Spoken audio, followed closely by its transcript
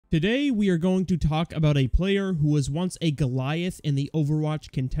Today, we are going to talk about a player who was once a Goliath in the Overwatch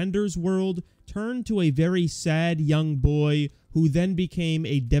contenders world, turned to a very sad young boy who then became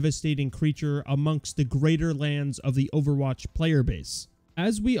a devastating creature amongst the greater lands of the Overwatch player base.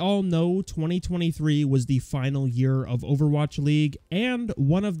 As we all know, 2023 was the final year of Overwatch League and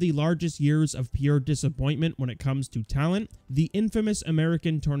one of the largest years of pure disappointment when it comes to talent. The infamous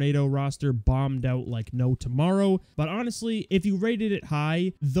American Tornado roster bombed out like no tomorrow, but honestly, if you rated it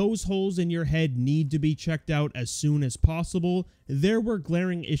high, those holes in your head need to be checked out as soon as possible. There were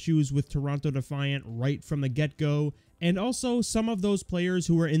glaring issues with Toronto Defiant right from the get-go, and also, some of those players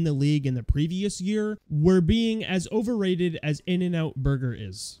who were in the league in the previous year were being as overrated as In-N-Out Burger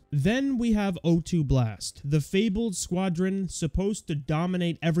is. Then we have O2 Blast, the fabled squadron supposed to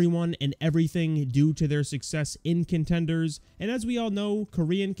dominate everyone and everything due to their success in contenders. And as we all know,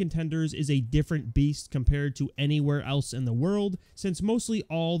 Korean contenders is a different beast compared to anywhere else in the world, since mostly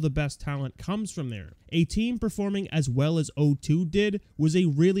all the best talent comes from there. A team performing as well as O2 did was a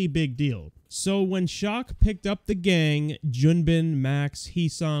really big deal. So when Shock picked up the gang, Junbin, Max,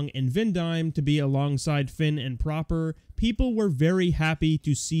 Heesung, and Vindime to be alongside Finn and Proper, people were very happy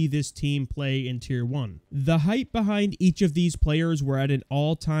to see this team play in Tier 1. The hype behind each of these players were at an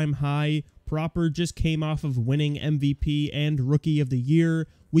all-time high. Proper just came off of winning MVP and Rookie of the Year.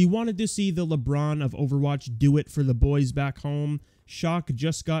 We wanted to see the LeBron of Overwatch do it for the boys back home. Shock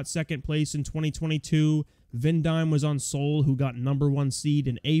just got second place in 2022. Vindime was on Seoul, who got #1 seed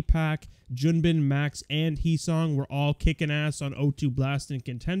in APAC. Junbin, Max, and Heesung were all kicking ass on O2 Blast and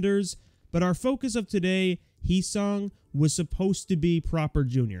contenders. But our focus of today, Heesung, was supposed to be Proper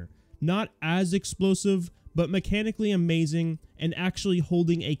Jr. Not as explosive, but mechanically amazing, and actually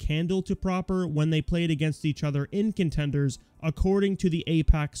holding a candle to Proper when they played against each other in contenders, according to the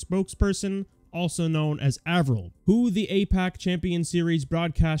APAC spokesperson, also known as Avril, who the APAC Champion Series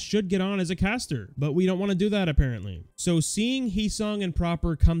broadcast should get on as a caster, but we don't want to do that apparently. So seeing Heesung and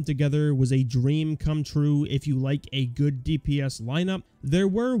Proper come together was a dream come true if you like a good DPS lineup. There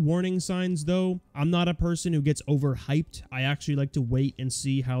were warning signs though. I'm not a person who gets overhyped. I actually like to wait and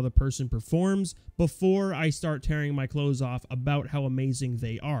see how the person performs before I start tearing my clothes off about how amazing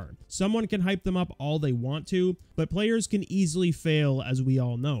they are. Someone can hype them up all they want to, but players can easily fail, as we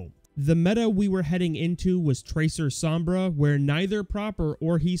all know. The meta we were heading into was Tracer Sombra, where neither Proper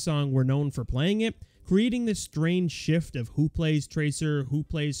or Heesung were known for playing it, creating this strange shift of who plays Tracer, who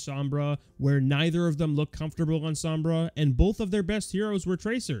plays Sombra, where neither of them looked comfortable on Sombra, and both of their best heroes were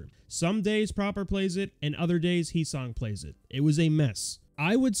Tracer. Some days Proper plays it, and other days Heesung plays it. It was a mess.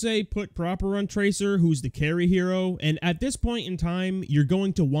 I would say put Proper on Tracer, who's the carry hero, and at this point in time, you're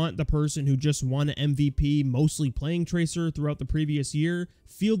going to want the person who just won an MVP, mostly playing Tracer throughout the previous year,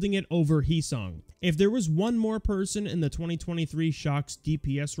 fielding it over Heesung. If there was one more person in the 2023 Shock's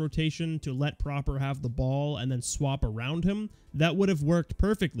DPS rotation to let Proper have the ball and then swap around him, that would have worked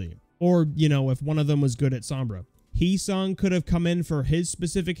perfectly. Or, you know, if one of them was good at Sombra. Heesung could have come in for his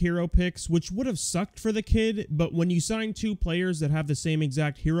specific hero picks, which would have sucked for the kid, but when you sign two players that have the same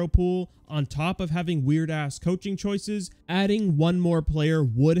exact hero pool, on top of having weird-ass coaching choices, adding one more player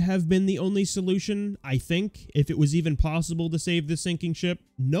would have been the only solution, I think, if it was even possible to save the sinking ship.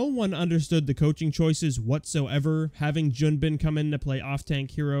 No one understood the coaching choices whatsoever, having Junbin come in to play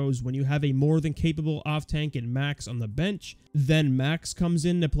off-tank heroes when you have a more than capable off-tank in Max on the bench. Then Max comes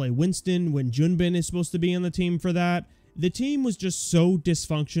in to play Winston when Junbin is supposed to be on the team for that. The team was just so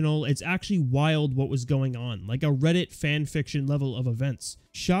dysfunctional, it's actually wild what was going on, like a Reddit fanfiction level of events.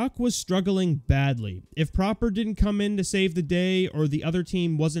 Shock was struggling badly. If Proper didn't come in to save the day or the other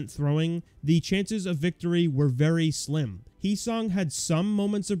team wasn't throwing, the chances of victory were very slim. Heesung had some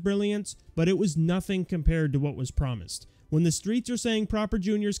moments of brilliance, but it was nothing compared to what was promised. When the streets are saying Proper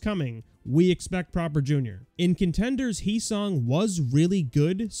Jr.'s coming, we expect Proper Jr. In contenders, Heesung was really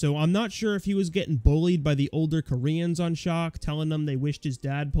good, so I'm not sure if he was getting bullied by the older Koreans on Shock, telling them they wished his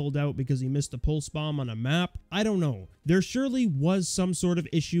dad pulled out because he missed a pulse bomb on a map. I don't know. There surely was some sort of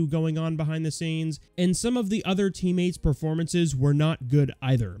issue going on behind the scenes, and some of the other teammates' performances were not good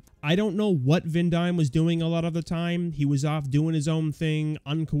either. I don't know what Vindime was doing a lot of the time. He was off doing his own thing,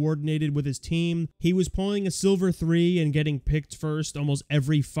 uncoordinated with his team. He was pulling a silver 3 and getting picked first almost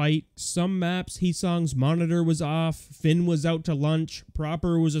every fight. Some maps, Heesung's monitor was off, Finn was out to lunch,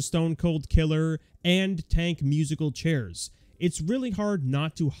 Proper was a stone cold killer, and tank musical chairs. It's really hard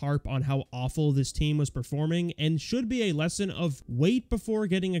not to harp on how awful this team was performing, and should be a lesson of wait before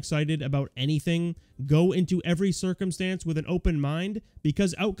getting excited about anything. Go into every circumstance with an open mind,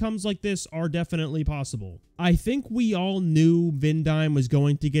 because outcomes like this are definitely possible. I think we all knew Vindime was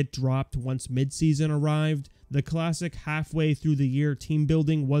going to get dropped once midseason arrived. The classic halfway through the year team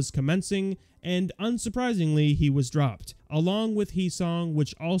building was commencing, and unsurprisingly, he was dropped. Along with Heesong,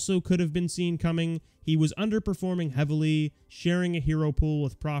 which also could have been seen coming, he was underperforming heavily, sharing a hero pool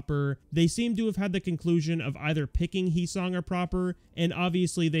with Proper. They seem to have had the conclusion of either picking Heesong or Proper, and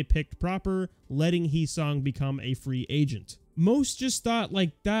obviously they picked Proper, letting Heesong become a free agent. Most just thought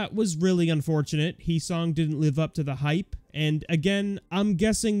like that was really unfortunate. Heesong didn't live up to the hype. And again, I'm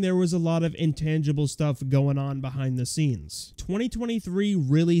guessing there was a lot of intangible stuff going on behind the scenes. 2023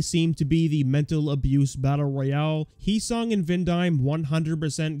 really seemed to be the mental abuse battle royale. Heesong and Vindime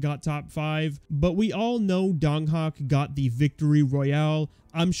 100% got top 5, but we all know Donghak got the victory royale.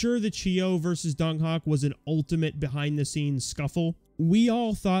 I'm sure the Chio versus Donghak was an ultimate behind the scenes scuffle. We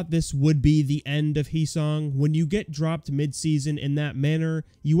all thought this would be the end of Heesong. When you get dropped mid-season in that manner,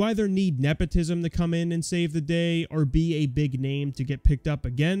 you either need nepotism to come in and save the day or be a big name to get picked up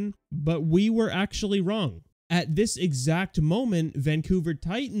again, but we were actually wrong. At this exact moment, Vancouver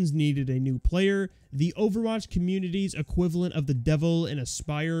Titans needed a new player. The Overwatch community's equivalent of the Devil in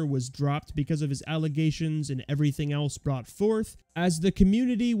Aspire was dropped because of his allegations and everything else brought forth. As the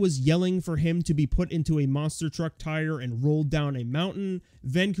community was yelling for him to be put into a monster truck tire and rolled down a mountain,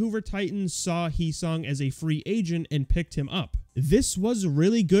 Vancouver Titans saw Heesong as a free agent and picked him up. This was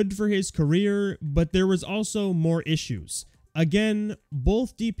really good for his career, but there was also more issues. Again,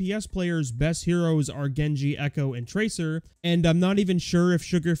 both DPS players' best heroes are Genji, Echo, and Tracer, and I'm not even sure if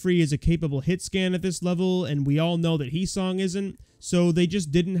Sugar Free is a capable hit scan at this level, and we all know that Heesong isn't, so they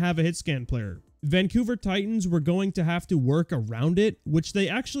just didn't have a hit scan player. Vancouver Titans were going to have to work around it, which they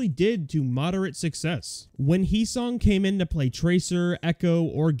actually did to moderate success. When Heesong came in to play Tracer, Echo,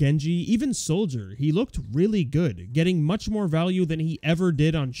 or Genji, even Soldier, he looked really good, getting much more value than he ever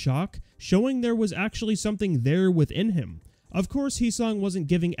did on Shock, showing there was actually something there within him. Of course, Heesong wasn't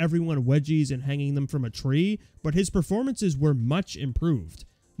giving everyone wedgies and hanging them from a tree, but his performances were much improved.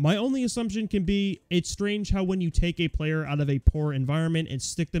 My only assumption can be, it's strange how when you take a player out of a poor environment and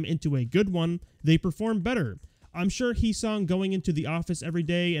stick them into a good one, they perform better. I'm sure Heesong going into the office every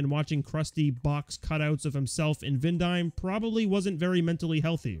day and watching crusty box cutouts of himself in Vindime probably wasn't very mentally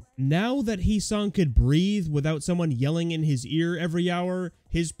healthy. Now that Heesong could breathe without someone yelling in his ear every hour,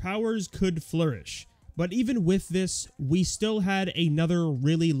 his powers could flourish. But even with this, we still had another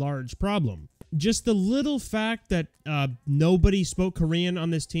really large problem. Just the little fact that nobody spoke Korean on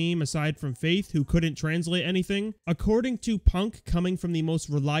this team aside from Faith, who couldn't translate anything. According to Punk, coming from the most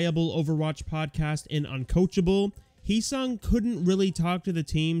reliable Overwatch podcast in Uncoachable, Heesong couldn't really talk to the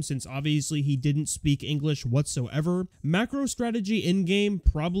team since obviously he didn't speak English whatsoever. Macro strategy in-game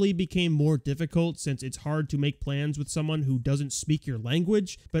probably became more difficult since it's hard to make plans with someone who doesn't speak your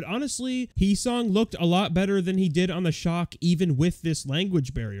language, but honestly, Heesong looked a lot better than he did on the Shock even with this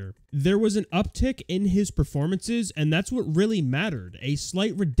language barrier. There was an uptick in his performances, and that's what really mattered, a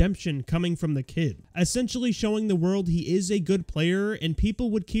slight redemption coming from the kid, essentially showing the world he is a good player and people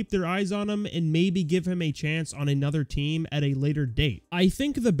would keep their eyes on him and maybe give him a chance on another team at a later date. I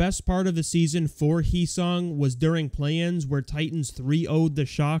think the best part of the season for Heesong was during play-ins where Titans 3-0'd the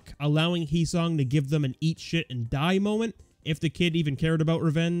Shock, allowing Heesong to give them an eat shit and die moment. If the kid even cared about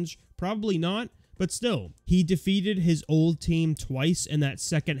revenge, probably not. But still, he defeated his old team twice in that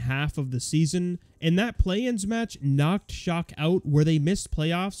second half of the season, and that play-ins match knocked Shock out where they missed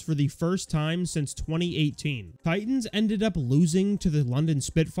playoffs for the first time since 2018. Titans ended up losing to the London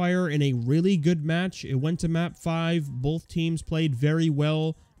Spitfire in a really good match. It went to map 5, both teams played very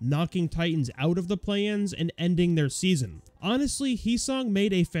well, knocking Titans out of the play-ins and ending their season. Honestly, Heesong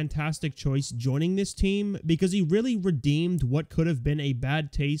made a fantastic choice joining this team because he really redeemed what could have been a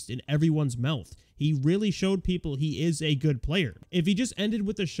bad taste in everyone's mouth. He really showed people he is a good player. If he just ended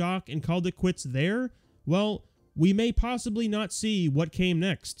with the Shock and called it quits there, well, we may possibly not see what came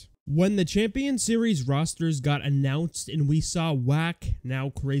next. When the Champion Series rosters got announced and we saw WAC, now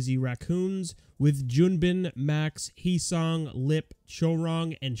Crazy Raccoons, with Junbin, Max, Heesong, Lip,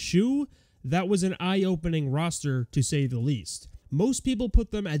 Chorong, and Shu, that was an eye-opening roster to say the least. Most people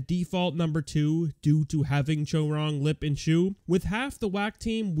put them at default number 2 due to having Chorong, Lip, and Shu. With half the WAC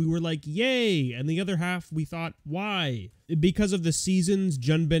team, we were like, yay, and the other half, we thought, why? Because of the seasons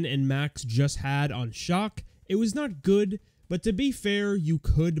Junbin and Max just had on Shock, it was not good, but to be fair, you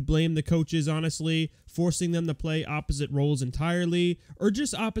could blame the coaches, honestly. Forcing them to play opposite roles entirely, or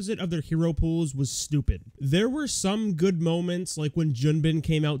just opposite of their hero pools was stupid. There were some good moments, like when Junbin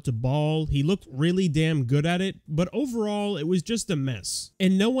came out to ball, he looked really damn good at it, but overall, it was just a mess.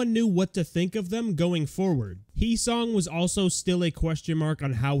 And no one knew what to think of them going forward. Heesong was also still a question mark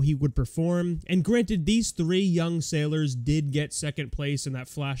on how he would perform, and granted, these 3 young sailors did get second place in that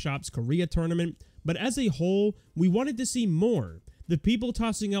Flash Ops Korea tournament, but as a whole, we wanted to see more. The people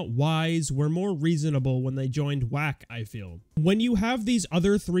tossing out Ys were more reasonable when they joined WAC, I feel. When you have these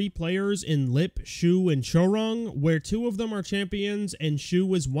other 3 players in Lip, Shu, and Chorong, where 2 of them are champions and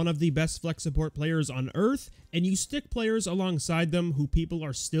Shu is one of the best flex support players on Earth, and you stick players alongside them who people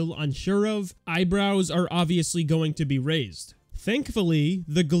are still unsure of, eyebrows are obviously going to be raised. Thankfully,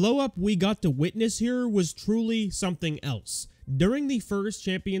 the glow-up we got to witness here was truly something else. During the first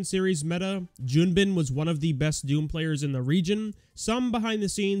Champion Series meta, Junbin was one of the best Doom players in the region. Some behind the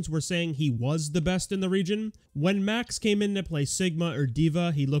scenes were saying he was the best in the region. When Max came in to play Sigma or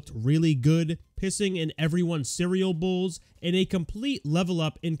Diva, he looked really good, pissing in everyone's cereal bowls, and a complete level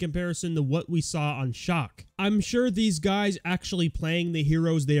up in comparison to what we saw on Shock. I'm sure these guys actually playing the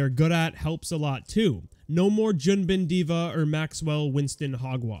heroes they are good at helps a lot too. No more Junbin Diva or Maxwell Winston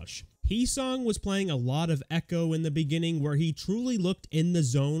hogwash. Heesong was playing a lot of Echo in the beginning where he truly looked in the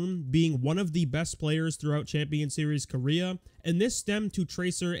zone, being one of the best players throughout Champion Series Korea, and this stemmed to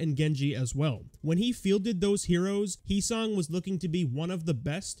Tracer and Genji as well. When he fielded those heroes, Heesong was looking to be one of the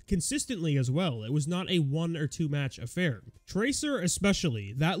best consistently as well. It was not a 1 or 2 match affair. Tracer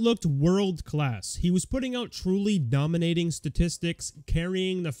especially, that looked world class. He was putting out truly dominating statistics,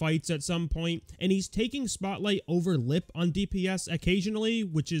 carrying the fights at some point, and he's taking spotlight over Lip on DPS occasionally,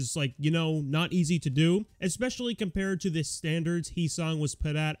 which is like, you know, not easy to do, especially compared to the standards Heesong was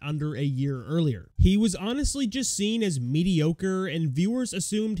put at under a year earlier. He was honestly just seen as mediocre, and viewers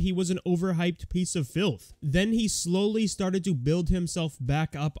assumed he was an overhyped piece of filth. Then he slowly started to build himself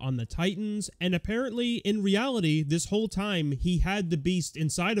back up on the Titans, and apparently, in reality, this whole time, he had the beast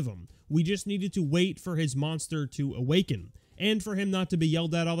inside of him. We just needed to wait for his monster to awaken, and for him not to be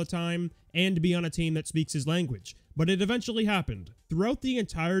yelled at all the time, and to be on a team that speaks his language. But it eventually happened. Throughout the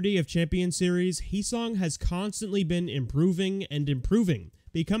entirety of Champion Series, Heesong has constantly been improving and improving,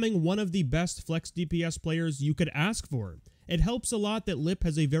 becoming one of the best flex DPS players you could ask for. It helps a lot that Lip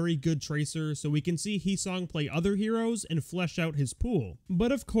has a very good Tracer, so we can see Heesong play other heroes and flesh out his pool.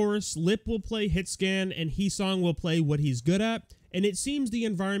 But of course, Lip will play Hitscan and Heesong will play what he's good at, and it seems the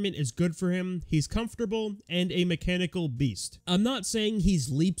environment is good for him, he's comfortable, and a mechanical beast. I'm not saying he's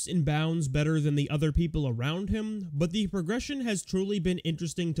leaps and bounds better than the other people around him, but the progression has truly been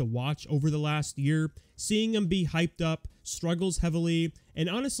interesting to watch over the last year, seeing him be hyped up, struggles heavily, and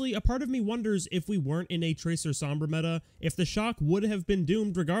honestly, a part of me wonders if we weren't in a Tracer Sombra meta, if the Shock would have been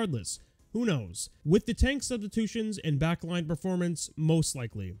doomed regardless. Who knows? With the tank substitutions and backline performance, most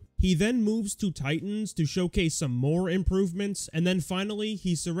likely. He then moves to Titans to showcase some more improvements, and then finally,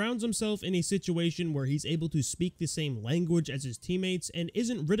 he surrounds himself in a situation where he's able to speak the same language as his teammates and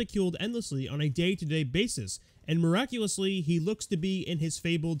isn't ridiculed endlessly on a day-to-day basis, and miraculously, he looks to be in his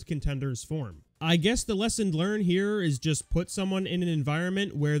fabled Contender's form. I guess the lesson learned here is just put someone in an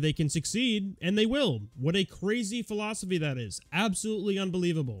environment where they can succeed, and they will. What a crazy philosophy that is. Absolutely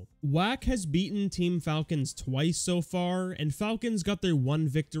unbelievable. WAC has beaten Team Falcons twice so far, and Falcons got their 1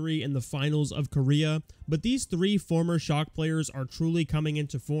 victory in the finals of Korea, but these 3 former Shock players are truly coming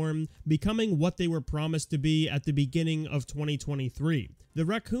into form, becoming what they were promised to be at the beginning of 2023. The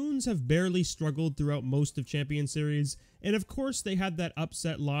Raccoons have barely struggled throughout most of Champion Series, and of course they had that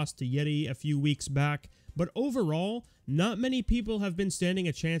upset loss to Yeti a few weeks back, but overall, not many people have been standing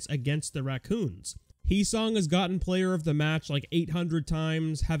a chance against the Raccoons. Heesong has gotten player of the match like 800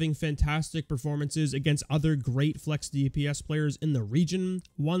 times, having fantastic performances against other great flex DPS players in the region,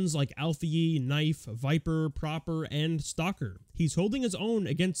 ones like Alfie, Knife, Viper, Proper, and Stalker. He's holding his own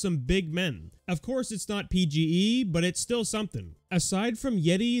against some big men. Of course, it's not PGE, but it's still something. Aside from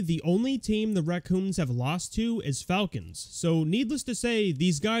Yeti, the only team the Raccoons have lost to is Falcons, so needless to say,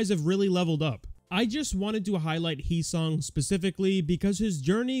 these guys have really leveled up. I just wanted to highlight Heesong specifically because his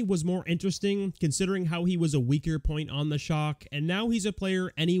journey was more interesting considering how he was a weaker point on the Shock, and now he's a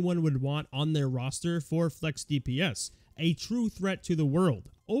player anyone would want on their roster for flex DPS, a true threat to the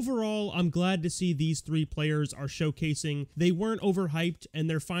world. Overall, I'm glad to see these 3 players are showcasing they weren't overhyped and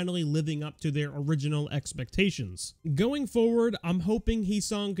they're finally living up to their original expectations. Going forward, I'm hoping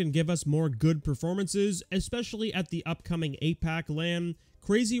Heesong can give us more good performances, especially at the upcoming APAC LAN.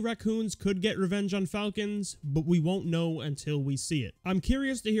 Crazy Raccoons could get revenge on Falcons, but we won't know until we see it. I'm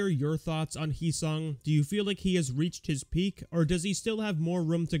curious to hear your thoughts on Heesong. Do you feel like he has reached his peak, or does he still have more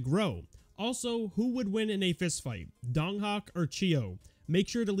room to grow? Also, who would win in a fistfight, Donghak or Chio? Make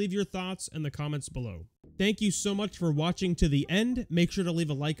sure to leave your thoughts in the comments below. Thank you so much for watching to the end. Make sure to leave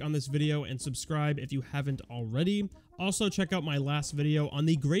a like on this video and subscribe if you haven't already. Also, check out my last video on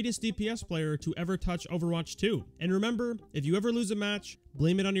the greatest DPS player to ever touch Overwatch 2. And remember, if you ever lose a match,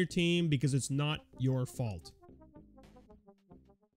 blame it on your team because it's not your fault.